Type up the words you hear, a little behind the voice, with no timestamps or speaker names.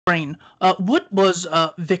Ukraine. What was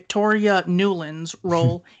Victoria Nuland's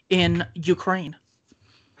role in Ukraine?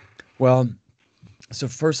 Well, so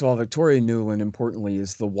first of all, Victoria Nuland, importantly,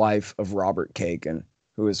 is the wife of Robert Kagan,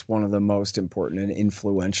 who is one of the most important and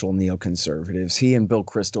influential neoconservatives. He and Bill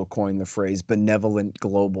Kristol coined the phrase benevolent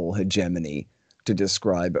global hegemony to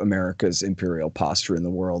describe America's imperial posture in the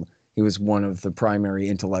world. He was one of the primary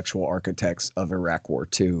intellectual architects of Iraq War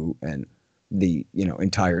II and the,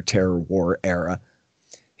 entire terror war era.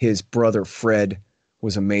 His brother Fred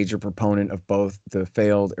was a major proponent of both the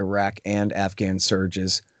failed Iraq and Afghan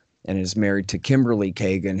surges, and is married to Kimberly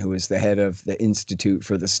Kagan, who is the head of the Institute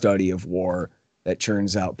for the Study of War that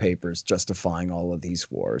churns out papers justifying all of these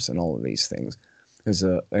wars and all of these things. It's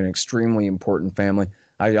an extremely important family.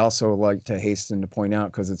 I also like to hasten to point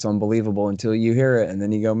out, because it's unbelievable until you hear it, and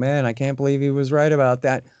then you go, man, I can't believe he was right about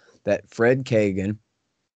that, that Fred Kagan,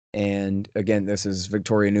 and again, this is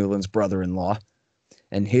Victoria Nuland's brother-in-law,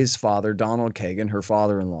 and his father, Donald Kagan, her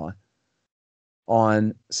father-in-law,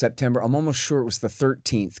 on September, I'm almost sure it was the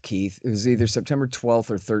 13th, Keith. It was either September 12th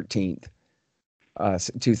or 13th,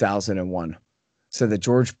 2001. Said that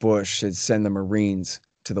George Bush should send the Marines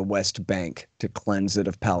to the West Bank to cleanse it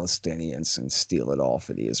of Palestinians and steal it all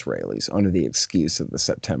for the Israelis under the excuse of the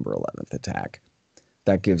September 11th attack.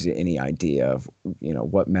 That gives you any idea of,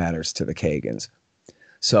 what matters to the Kagans.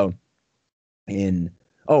 So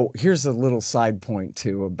here's a little side point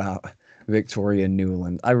too about Victoria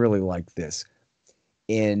Nuland. I really like this.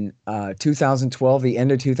 In 2012, the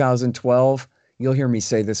end of 2012, you'll hear me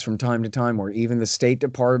say this from time to time, where even the State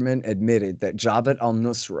Department admitted that Jabhat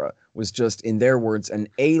al-Nusra was just, in their words, an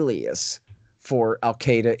alias for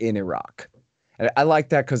Al-Qaeda in Iraq. And I like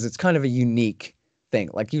that because it's kind of a unique thing.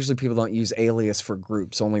 Like usually people don't use alias for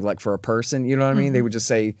groups, only like for a person, you know what I mean? They would just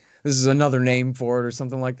say, this is another name for it or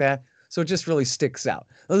something like that. So it just really sticks out.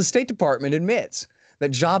 Well, the State Department admits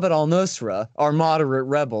that Jabhat al-Nusra, our moderate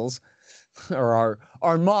rebels, or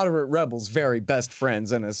our moderate rebels' very best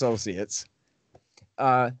friends and associates,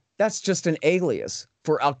 that's just an alias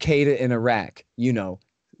for Al-Qaeda in Iraq.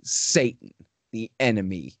 Satan, the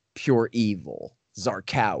enemy, pure evil,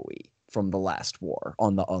 Zarqawi from the last war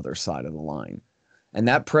on the other side of the line. And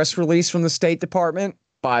that press release from the State Department,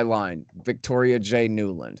 byline, Victoria J.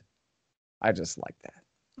 Nuland. I just like that.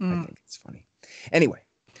 I think it's funny. Anyway,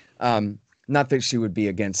 not that she would be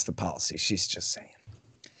against the policy. She's just saying.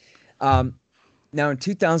 Now in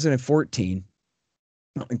 2013,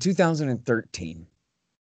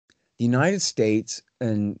 the United States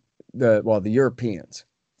and the Europeans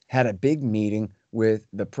had a big meeting with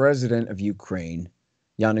the president of Ukraine,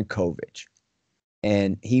 Yanukovych.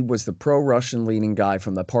 And he was the pro-Russian leaning guy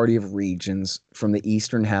from the Party of Regions from the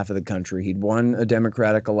eastern half of the country. He'd won a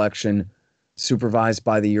democratic election supervised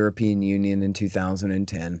by the European Union in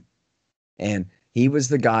 2010. And he was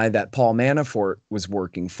the guy that Paul Manafort was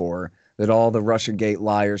working for, that all the Russiagate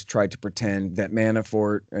liars tried to pretend that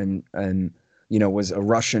Manafort and was a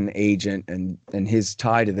Russian agent, and his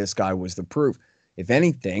tie to this guy was the proof. If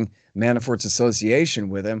anything, Manafort's association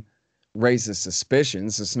with him raises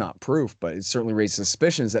suspicions. It's not proof, but it certainly raised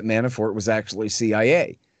suspicions that Manafort was actually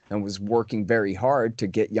CIA and was working very hard to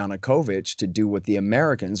get Yanukovych to do what the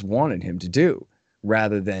Americans wanted him to do,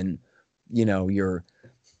 rather than, your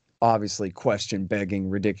obviously question-begging,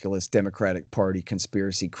 ridiculous Democratic Party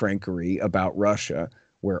conspiracy crankery about Russia,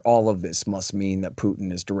 where all of this must mean that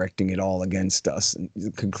Putin is directing it all against us. And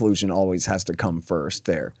the conclusion always has to come first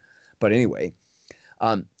there. But anyway,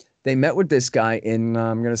 they met with this guy in,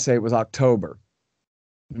 I'm going to say it was October,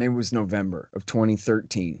 maybe it was November of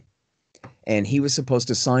 2013. And he was supposed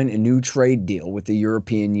to sign a new trade deal with the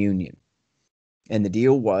European Union. And the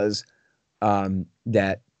deal was they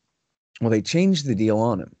changed the deal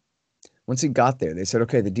on him. Once he got there, they said,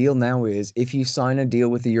 okay, the deal now is if you sign a deal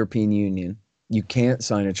with the European Union, you can't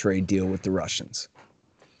sign a trade deal with the Russians.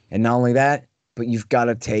 And not only that, but you've got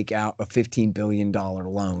to take out a $15 billion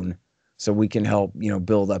loan so we can help,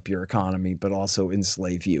 build up your economy, but also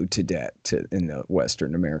enslave you to debt in the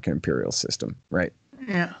Western American imperial system, right?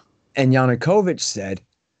 Yeah. And Yanukovych said,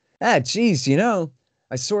 geez,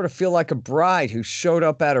 I sort of feel like a bride who showed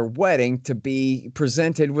up at her wedding to be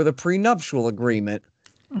presented with a prenuptial agreement.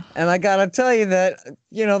 And I got to tell you that,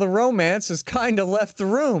 the romance has kind of left the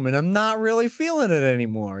room and I'm not really feeling it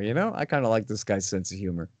anymore. I kind of like this guy's sense of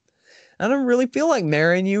humor. I don't really feel like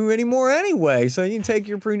marrying you anymore anyway. So you can take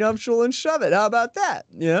your prenuptial and shove it. How about that?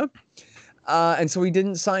 And so he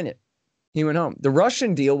didn't sign it. He went home. The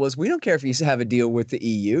Russian deal was, we don't care if you have a deal with the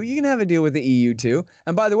EU. You can have a deal with the EU too.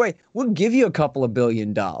 And by the way, we'll give you a couple of $1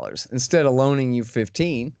 billion instead of loaning you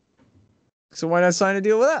 15. So why not sign a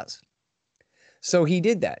deal with us? So he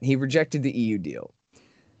did that. He rejected the EU deal.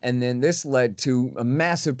 And then this led to a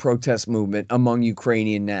massive protest movement among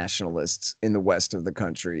Ukrainian nationalists in the west of the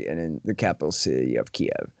country and in the capital city of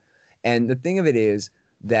Kiev. And the thing of it is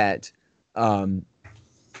that,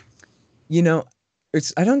 you know,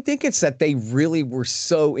 I don't think it's that they really were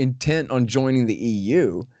so intent on joining the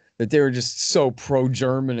EU, that they were just so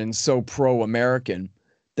pro-German and so pro-American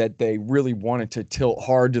that they really wanted to tilt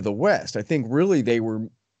hard to the West. I think really they were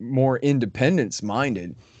more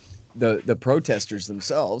independence-minded, the protesters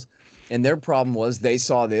themselves. And their problem was they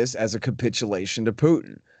saw this as a capitulation to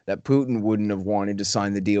Putin, that Putin wouldn't have wanted to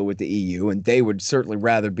sign the deal with the EU, and they would certainly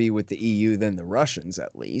rather be with the EU than the Russians,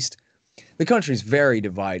 at least. The country's very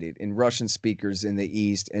divided in Russian speakers in the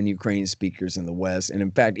East and Ukrainian speakers in the West. And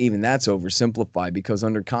in fact, even that's oversimplified, because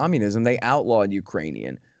under communism, they outlawed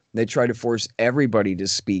Ukrainian. They tried to force everybody to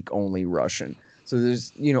speak only Russian. So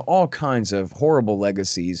there's, all kinds of horrible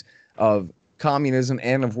legacies of communism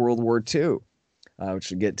and of World War II,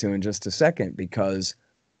 which we'll get to in just a second, because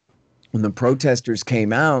when the protesters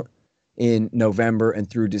came out in November and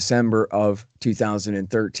through December of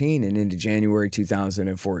 2013 and into January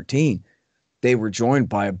 2014, they were joined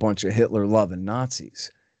by a bunch of Hitler-loving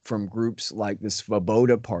Nazis from groups like the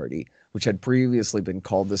Svoboda Party, which had previously been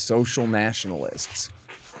called the Social Nationalists.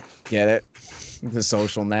 Get it? The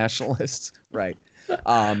Social Nationalists, right?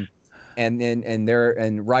 And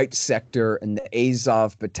Right Sector and the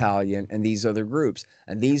Azov Battalion and these other groups.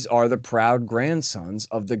 And these are the proud grandsons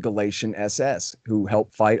of the Galatian SS, who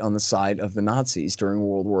helped fight on the side of the Nazis during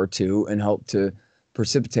World War II and helped to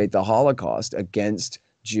precipitate the Holocaust against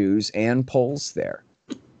Jews and Poles there.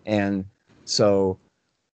 And so,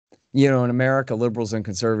 in America, liberals and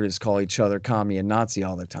conservatives call each other commie and Nazi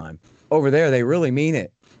all the time. Over there, they really mean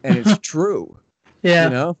it. And it's true.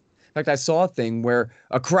 Yeah. In fact, I saw a thing where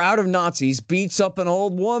a crowd of Nazis beats up an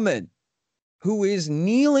old woman who is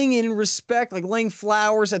kneeling in respect, like laying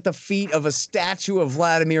flowers at the feet of a statue of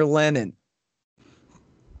Vladimir Lenin.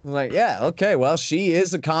 Like, yeah, okay, well, she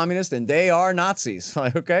is a communist and they are Nazis.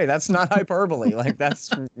 Like, okay, that's not hyperbole. Like, that's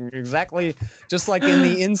exactly just like in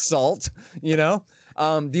the insult,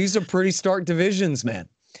 these are pretty stark divisions, man.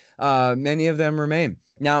 Many of them remain.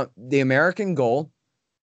 Now, the American goal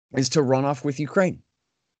is to run off with Ukraine.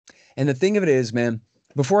 And the thing of it is, man,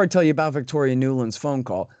 before I tell you about Victoria Nuland's phone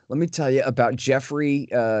call, let me tell you about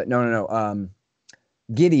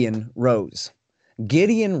Gideon Rose.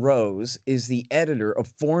 Gideon Rose is the editor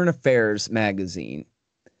of Foreign Affairs magazine,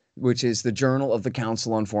 which is the journal of the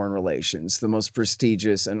Council on Foreign Relations, the most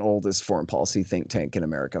prestigious and oldest foreign policy think tank in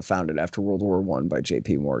America, founded after World War I by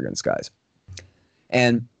J.P. Morgan's guys.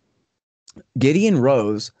 And Gideon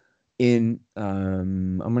Rose, in,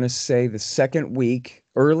 I'm going to say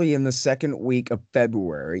early in the second week of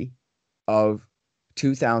February of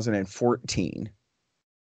 2014,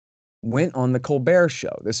 went on the Colbert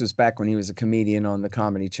Show. This was back when he was a comedian on the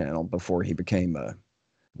Comedy Channel, before he became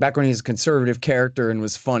back when he was a conservative character and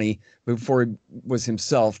was funny, before he was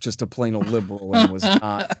himself just a plain old liberal and was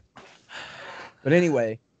not. But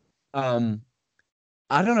anyway, I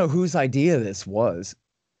don't know whose idea this was,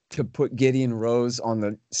 to put Gideon Rose on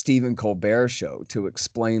the Stephen Colbert Show to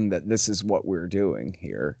explain that this is what we're doing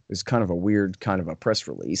here. It's kind of a weird kind of a press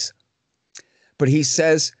release. But he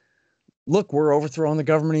says, look, we're overthrowing the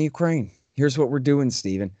government of Ukraine. Here's what we're doing,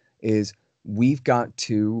 Stephen, is we've got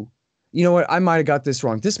to, you know what, I might have got this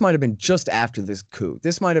wrong. This might have been just after this coup.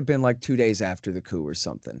 This might have been like 2 days after the coup or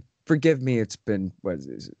something. Forgive me, it's been,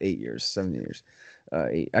 8 years, 7 years.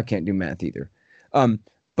 I can't do math either.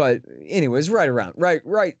 But anyways,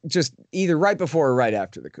 right, just either right before or right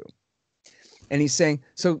after the coup. And he's saying,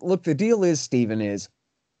 so look, the deal is, Stephen, is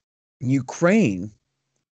Ukraine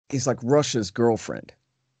is like Russia's girlfriend,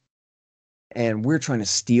 and we're trying to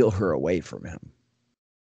steal her away from him.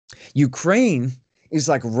 Ukraine is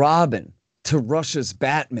like Robin to Russia's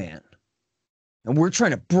Batman, and we're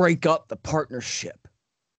trying to break up the partnership.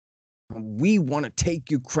 We want to take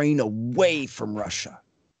Ukraine away from Russia.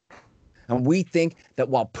 And we think that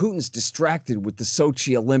while Putin's distracted with the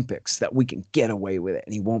Sochi Olympics, that we can get away with it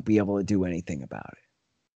and he won't be able to do anything about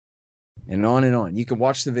it. And on and on. You can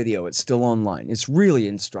watch the video. It's still online. It's really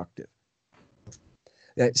instructive.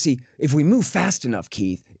 See, if we move fast enough,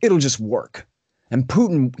 Keith, it'll just work. And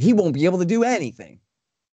Putin, he won't be able to do anything.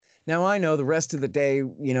 Now, I know the rest of the day,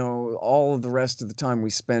 all of the rest of the time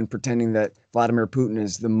we spend pretending that Vladimir Putin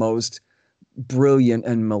is the most brilliant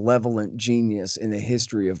and malevolent genius in the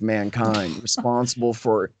history of mankind, responsible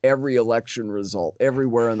for every election result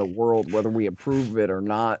everywhere in the world, whether we approve of it or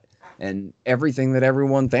not, And everything that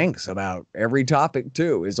everyone thinks about every topic,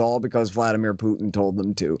 too, is all because Vladimir Putin told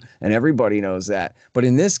them to. And everybody knows that. But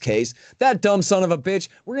in this case, that dumb son of a bitch,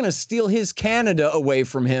 we're going to steal his Canada away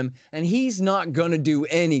from him. And he's not going to do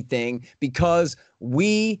anything because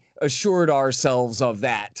we assured ourselves of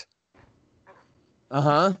that.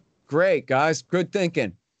 Uh-huh. Great, guys. Good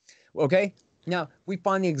thinking. Okay. Now, we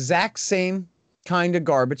find the exact same kind of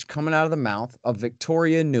garbage coming out of the mouth of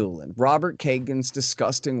Victoria Nuland, Robert Kagan's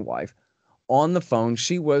disgusting wife, on the phone.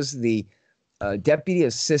 She was the Deputy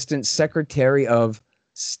Assistant Secretary of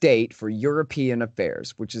State for European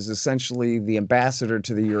Affairs, which is essentially the ambassador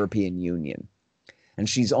to the European Union. And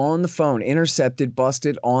she's on the phone, intercepted,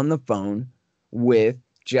 busted on the phone with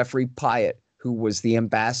Jeffrey Pyatt, who was the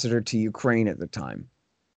ambassador to Ukraine at the time.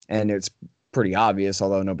 And it's pretty obvious,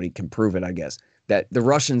 although nobody can prove it, I guess, that the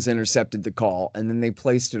Russians intercepted the call and then they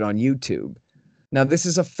placed it on YouTube. Now, this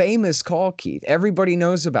is a famous call, Keith. Everybody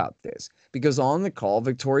knows about this because on the call,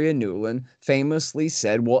 Victoria Nuland famously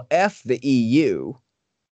said, well, F the EU.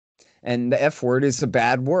 And the F word is a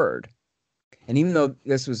bad word. And even though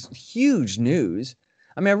this was huge news,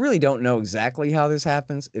 I mean, I really don't know exactly how this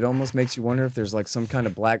happens. It almost makes you wonder if there's like some kind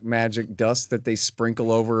of black magic dust that they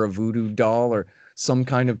sprinkle over a voodoo doll or some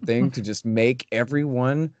kind of thing to just make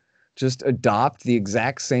everyone just adopt the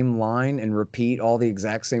exact same line and repeat all the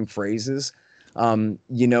exact same phrases,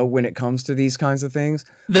 you know, when it comes to these kinds of things.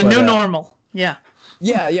 The new normal. Yeah.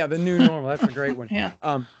 Yeah, the new normal. That's a great one. Yeah.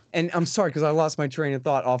 And I'm sorry, because I lost my train of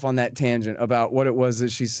thought off on that tangent about what it was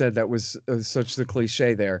that she said that was such the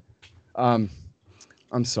cliche there. I'm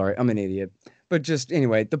sorry, I'm an idiot. But just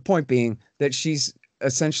anyway, the point being that she's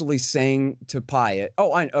essentially saying to Pyatt,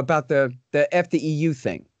 about the F the EU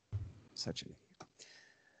thing. Such an idiot.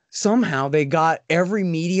 Somehow they got every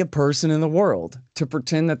media person in the world to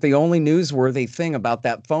pretend that the only newsworthy thing about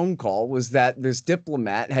that phone call was that this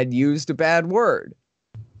diplomat had used a bad word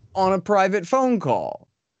on a private phone call.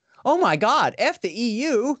 Oh my God, F the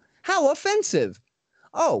EU? How offensive.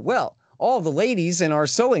 Oh, well, all the ladies in our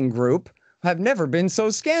sewing group have never been so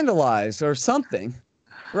scandalized or something,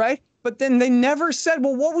 right? But then they never said,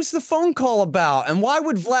 well, what was the phone call about? And why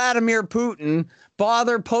would Vladimir Putin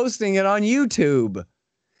bother posting it on YouTube?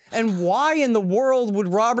 And why in the world would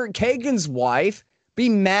Robert Kagan's wife be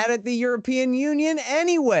mad at the European Union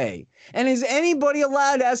anyway? And is anybody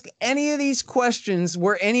allowed to ask any of these questions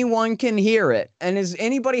where anyone can hear it? And does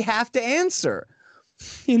anybody have to answer?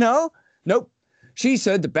 You know? Nope. She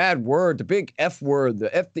said the bad word, the big F word,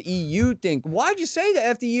 the F the EU thing. Why'd you say the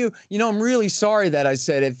F the EU? You know, I'm really sorry that I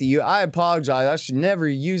said F the EU. I apologize. I should never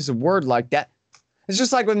use a word like that. It's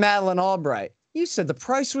just like with Madeleine Albright. You said the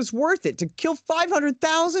price was worth it to kill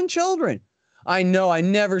 500,000 children. I know, I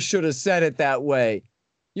never should have said it that way.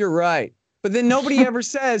 You're right. But then nobody ever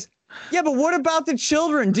says, yeah, but what about the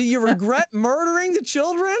children? Do you regret murdering the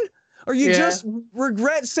children? Or you just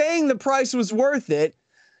regret saying the price was worth it?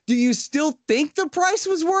 Do you still think the price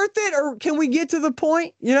was worth it? Or can we get to the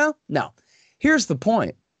point? You know? No. Here's the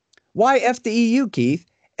point. Why F the EU, Keith?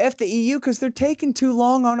 F the EU because they're taking too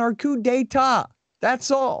long on our coup d'etat.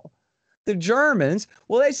 That's all. The Germans,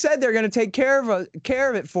 well, they said they're going to take care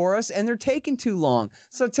of it for us, and they're taking too long.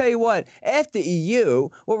 So I'll tell you what, F the EU,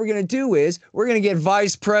 what we're going to do is we're going to get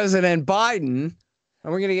Vice President Biden,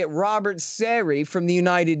 and we're going to get Robert Seri from the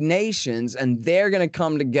United Nations, and they're going to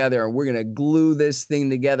come together, and we're going to glue this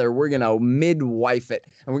thing together. We're going to midwife it,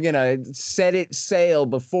 and we're going to set it sail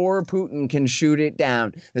before Putin can shoot it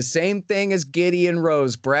down. The same thing as Gideon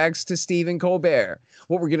Rose brags to Stephen Colbert.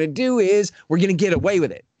 What we're going to do is we're going to get away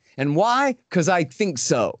with it. And why? Because I think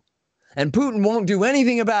so. And Putin won't do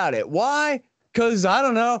anything about it. Why? Because, I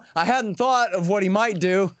don't know, I hadn't thought of what he might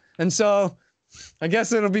do. And so I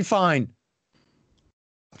guess it'll be fine.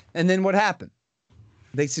 And then what happened?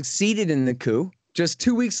 They succeeded in the coup just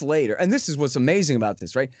 2 weeks later. And this is what's amazing about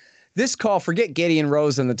this, right? This call, forget Gideon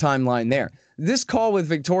Rose and the timeline there. This call with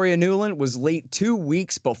Victoria Nuland was late 2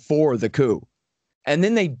 weeks before the coup. And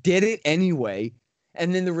then they did it anyway.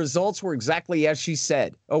 And then the results were exactly as she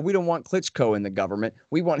said. Oh, we don't want Klitschko in the government.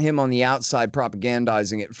 We want him on the outside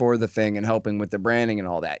propagandizing it for the thing and helping with the branding and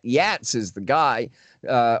all that. Yats is the guy,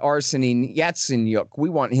 Arseniy Yatsenyuk. We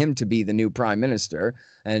want him to be the new prime minister.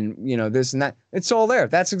 And, you know, this and that. It's all there.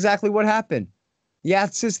 That's exactly what happened.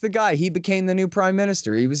 Yats is the guy. He became the new prime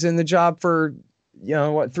minister. He was in the job for,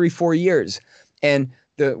 3-4 years. And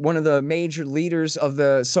one of the major leaders of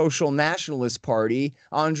the Social Nationalist Party,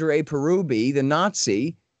 Andrei Parubi, the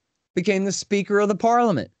Nazi, became the Speaker of the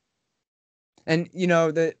Parliament. And,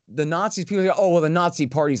 the Nazis, people go, oh, well, the Nazi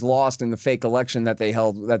party's lost in the fake election that they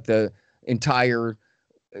held, that the entire,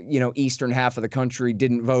 eastern half of the country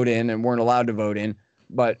didn't vote in and weren't allowed to vote in.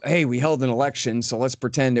 but hey, we held an election, so let's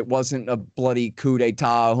pretend it wasn't a bloody coup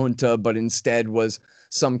d'etat junta, but instead was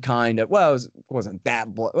some kind of, well, it wasn't that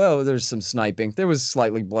well, there's some sniping. There was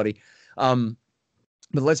slightly bloody.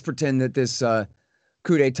 But let's pretend that this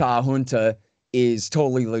coup d'etat junta is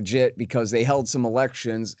totally legit because they held some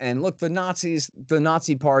elections. And look, the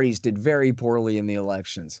Nazi parties did very poorly in the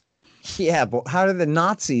elections. Yeah, but how did the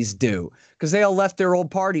Nazis do? Because they all left their old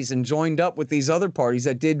parties and joined up with these other parties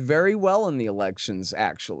that did very well in the elections,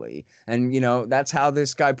 actually. And, that's how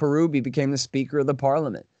this guy Perubi became the Speaker of the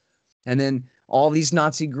Parliament. And then all these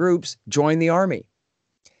Nazi groups joined the army.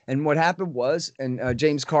 And what happened was, and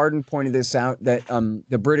James Carden pointed this out, that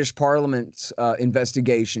the British Parliament's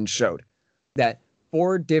investigation showed that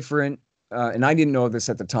 4 different, and I didn't know this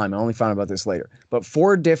at the time, I only found out about this later, but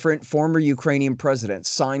 4 different former Ukrainian presidents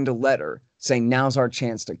signed a letter saying now's our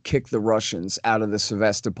chance to kick the Russians out of the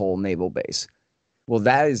Sevastopol naval base. Well,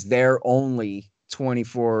 that is their only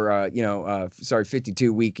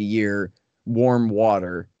 52 week a year warm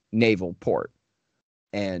water naval port.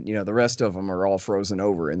 And, the rest of them are all frozen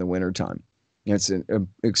over in the wintertime. It's an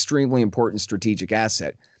extremely important strategic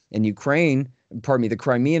asset. And the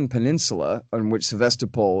Crimean Peninsula, on which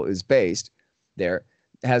Sevastopol is based there,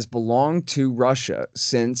 has belonged to Russia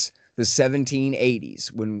since the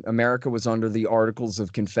 1780s, when America was under the Articles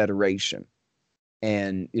of Confederation.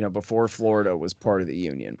 And, before Florida was part of the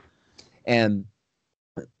Union. And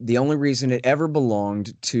the only reason it ever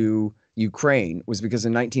belonged to Ukraine was because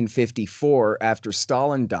in 1954, after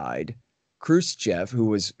Stalin died, Khrushchev, who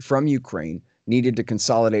was from Ukraine, needed to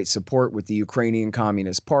consolidate support with the Ukrainian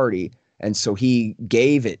Communist Party. And so he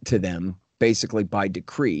gave it to them basically by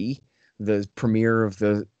decree. The premier of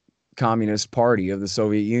the Communist Party of the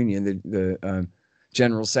Soviet Union, the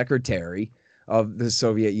general secretary of the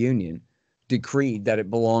Soviet Union, decreed that it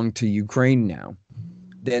belonged to Ukraine now.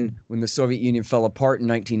 Then when the Soviet Union fell apart in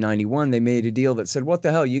 1991, they made a deal that said, what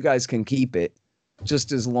the hell, you guys can keep it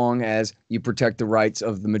just as long as you protect the rights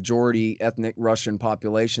of the majority ethnic Russian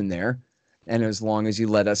population there, and as long as you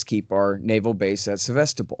let us keep our naval base at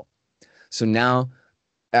Sevastopol. So now,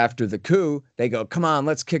 after the coup, they go, come on,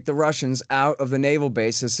 let's kick the Russians out of the naval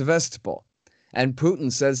base at Sevastopol. And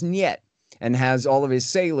Putin says, niet, and has all of his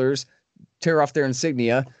sailors tear off their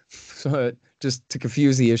insignia, just to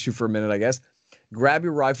confuse the issue for a minute, I guess. Grab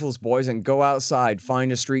your rifles, boys, and go outside,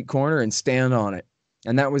 find a street corner and stand on it.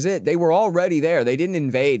 And that was it. They were already there. They didn't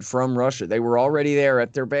invade from Russia. They were already there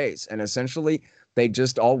at their base. And essentially, they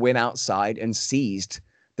just all went outside and seized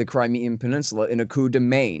the Crimean Peninsula in a coup de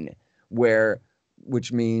main,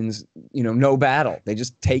 which means, no battle. They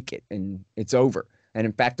just take it and it's over. And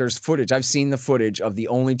in fact, there's footage. I've seen the footage of the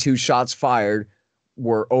only 2 shots fired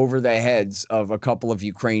were over the heads of a couple of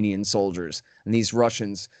Ukrainian soldiers. And these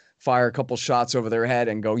Russians fire a couple shots over their head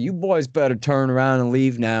and go, you boys better turn around and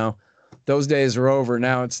leave now. Those days are over.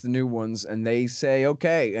 Now it's the new ones. And they say,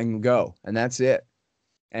 okay, and go. And that's it.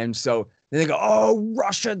 And so then they go, oh,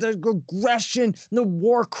 Russia, the aggression, the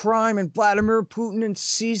war crime, and Vladimir Putin and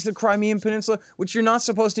seize the Crimean Peninsula, which you're not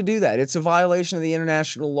supposed to do that. It's a violation of the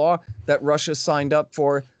international law that Russia signed up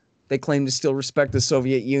for. They claim to still respect the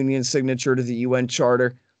Soviet Union signature to the UN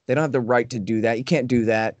Charter. They don't have the right to do that. You can't do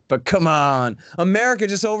that. But come on. America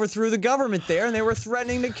just overthrew the government there, and they were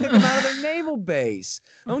threatening to kick them out of their naval base.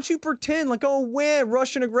 Don't you pretend like,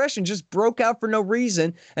 Russian aggression just broke out for no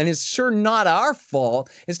reason, and it's sure not our fault.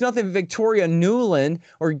 It's nothing Victoria Nuland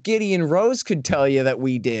or Gideon Rose could tell you that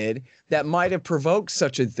we did that might have provoked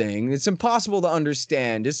such a thing. It's impossible to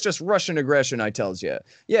understand. It's just Russian aggression, I tells you.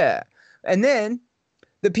 Yeah. And then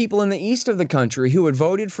the people in the east of the country who had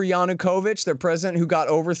voted for Yanukovych, their president who got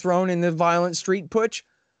overthrown in the violent street putsch,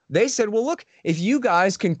 they said, well, look, if you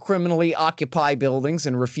guys can criminally occupy buildings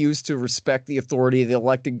and refuse to respect the authority of the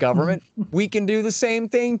elected government, we can do the same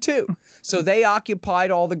thing too. So they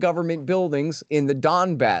occupied all the government buildings in the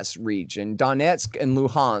Donbass region. Donetsk and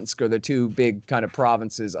Luhansk are the 2 big kind of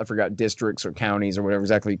provinces. I forgot, districts or counties or whatever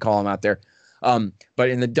exactly you call them out there. But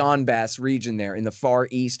in the Donbass region there, in the far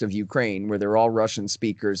east of Ukraine, where they're all Russian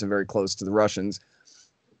speakers and very close to the Russians.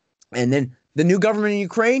 And then the new government in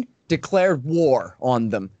Ukraine declared war on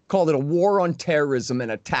them, called it a war on terrorism,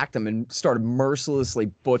 and attacked them and started mercilessly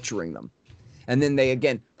butchering them. And then they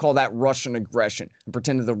again call that Russian aggression and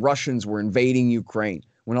pretended the Russians were invading Ukraine,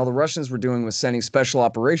 when all the Russians were doing was sending special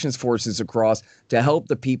operations forces across to help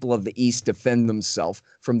the people of the East defend themselves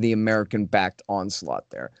from the American-backed onslaught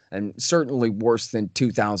there. And certainly worse than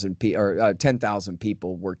 10,000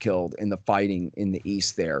 people were killed in the fighting in the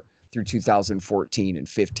East there through 2014 and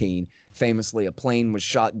 15. Famously, a plane was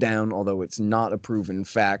shot down, although it's not a proven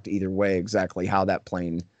fact either way exactly how that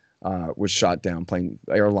plane was shot down, plane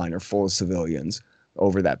airliner full of civilians.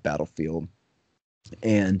 over that battlefield.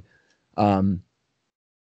 And, you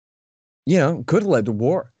know, could have led to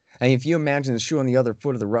war. And if you imagine the shoe on the other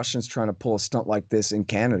foot of the Russians trying to pull a stunt like this in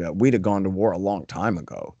Canada, we'd have gone to war a long time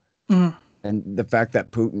ago. Mm. And the fact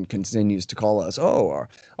that Putin continues to call us, our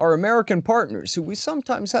American partners who we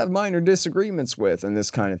sometimes have minor disagreements with and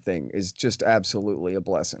this kind of thing is just absolutely a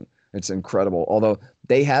blessing. It's incredible. Although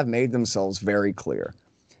they have made themselves very clear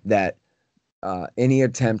that any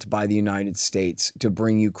attempt by the United States to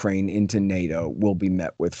bring Ukraine into NATO will be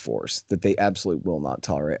met with force, that they absolutely will not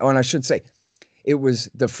tolerate. Oh, and I should say, it was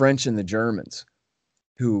the French and the Germans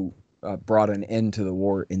who brought an end to the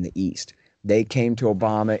war in the East. They came to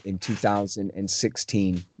Obama in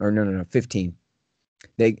 2016, or no, 15.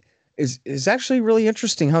 It's actually really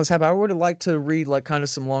interesting how this happened. I would have liked to read like kind of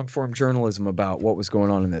some long form journalism about what was going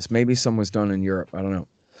on in this. Maybe some was done in Europe. I don't know.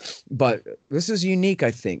 But this is unique, I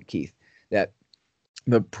think, Keith, that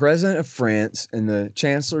the president of France and the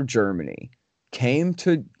chancellor of Germany came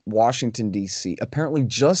to Washington, D.C., apparently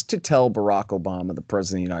just to tell Barack Obama, the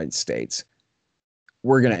president of the United States,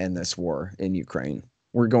 we're going to end this war in Ukraine.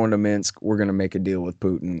 We're going to Minsk. We're going to make a deal with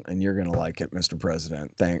Putin, and you're going to like it, Mr.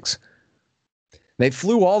 President. Thanks. They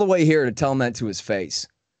flew all the way here to tell him that to his face.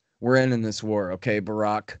 We're ending this war, okay,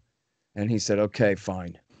 Barack? And he said, okay,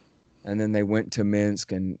 fine. And then they went to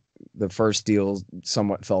Minsk, and the first deal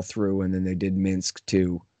somewhat fell through, and then they did Minsk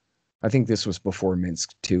 2. I think this was before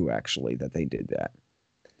Minsk 2, actually, that they did that.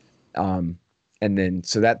 And then,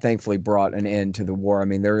 so that thankfully brought an end to the war. I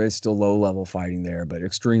mean, there is still low-level fighting there, but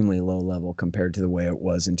extremely low-level compared to the way it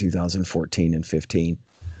was in 2014 and 15.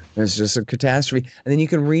 It's just a catastrophe. And then you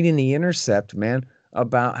can read in The Intercept, man,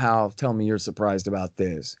 about how, tell me you're surprised about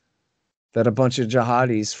this, that a bunch of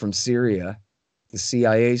jihadis from Syria, the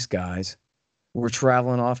CIA's guys, were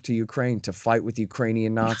traveling off to Ukraine to fight with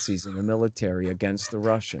Ukrainian Nazis in the military against the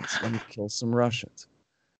Russians and kill some Russians.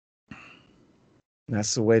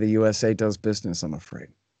 That's the way the USA does business, I'm afraid.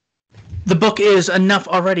 The book is Enough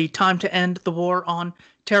Already, Time to End the War on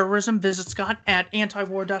Terrorism. Visit Scott at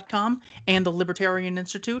antiwar.com and the Libertarian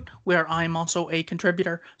Institute, where I am also a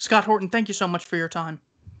contributor. Scott Horton, thank you so much for your time.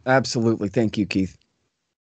 Absolutely. Thank you, Keith.